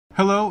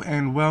Hello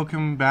and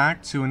welcome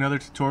back to another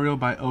tutorial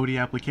by OD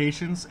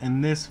Applications.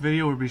 In this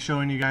video we'll be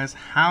showing you guys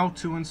how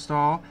to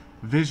install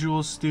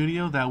Visual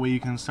Studio. That way you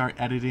can start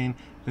editing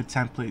the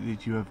template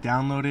that you have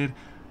downloaded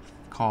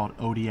called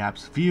OD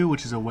Apps View,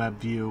 which is a web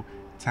view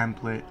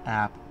template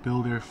app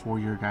builder for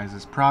your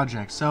guys'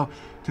 project. So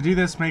to do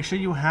this, make sure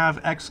you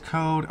have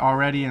Xcode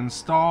already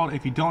installed.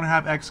 If you don't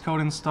have Xcode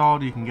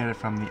installed, you can get it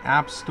from the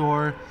App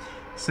Store.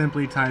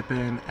 Simply type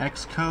in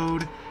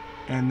Xcode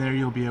and there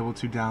you'll be able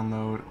to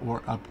download or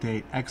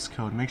update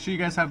Xcode. Make sure you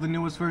guys have the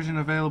newest version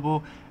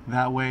available.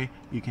 That way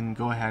you can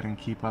go ahead and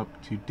keep up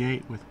to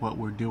date with what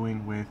we're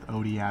doing with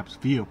OD Apps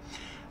View.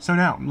 So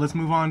now let's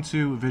move on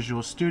to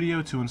Visual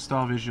Studio. To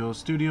install Visual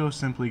Studio,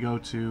 simply go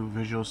to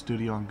Visual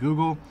Studio on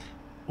Google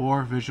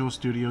or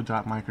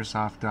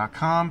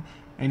visualstudio.microsoft.com,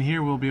 and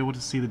here we'll be able to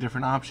see the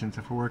different options.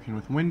 If we're working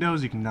with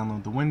Windows, you can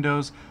download the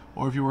Windows,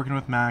 or if you're working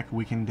with Mac,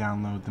 we can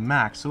download the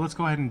Mac. So let's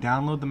go ahead and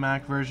download the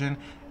Mac version,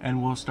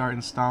 and we'll start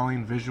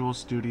installing Visual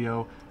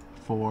Studio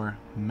for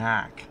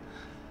Mac.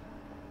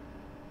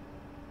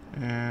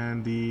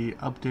 And the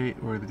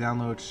update or the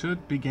download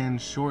should begin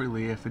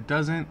shortly. If it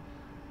doesn't,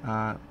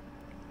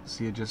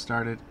 see, it just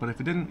started, but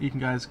if it didn't, you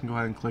guys can go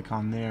ahead and click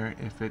on there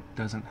if it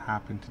doesn't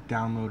happen to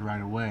download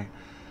right away.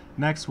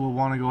 Next, we'll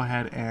want to go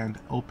ahead and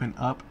open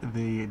up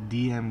the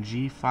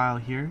DMG file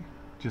here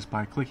just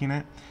by clicking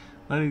it.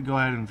 Let it go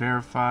ahead and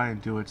verify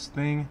and do its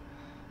thing,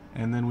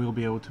 and then we'll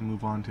be able to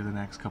move on to the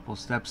next couple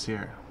steps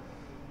here.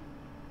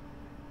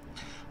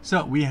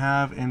 So we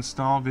have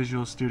installed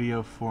Visual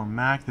Studio for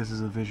Mac. This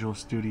is a Visual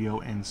Studio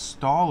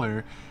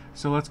installer.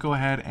 So let's go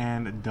ahead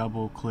and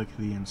double click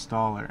the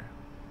installer.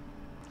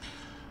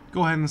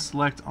 Go ahead and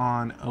select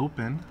on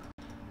Open.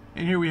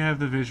 And here we have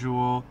the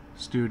Visual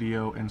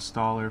Studio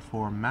installer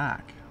for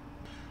Mac.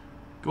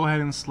 Go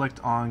ahead and select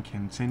on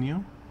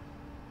Continue.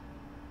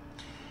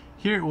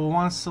 Here we'll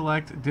want to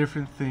select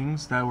different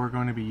things that we're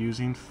going to be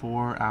using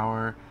for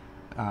our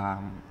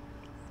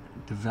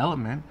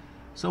development.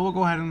 So we'll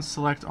go ahead and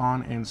select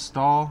on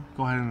Install.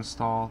 Go ahead and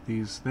install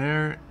these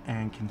there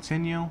and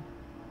Continue.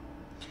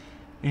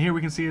 And here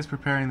we can see it's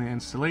preparing the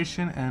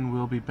installation, and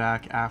we'll be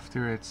back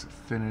after it's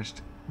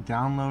finished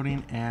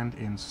downloading and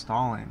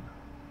installing.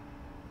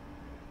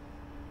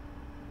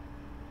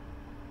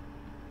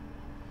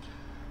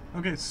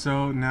 Okay,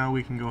 so now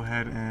we can go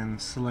ahead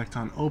and select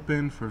on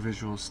Open for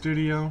Visual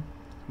Studio.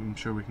 I'm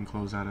sure we can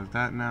close out of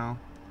that now.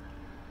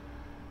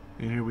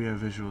 And here we have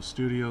Visual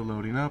Studio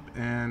loading up,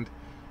 and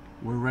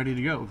we're ready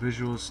to go.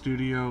 Visual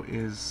Studio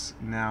is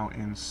now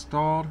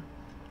installed,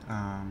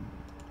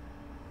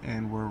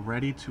 and we're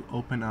ready to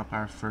open up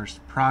our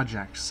first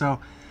project. So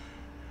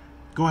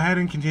go ahead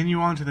and continue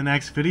on to the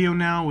next video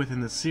now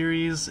within the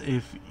series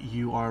if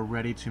you are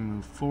ready to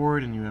move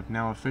forward and you have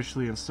now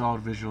officially installed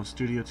Visual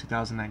Studio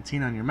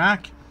 2019 on your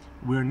Mac.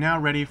 We're now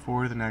ready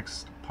for the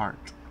next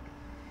part.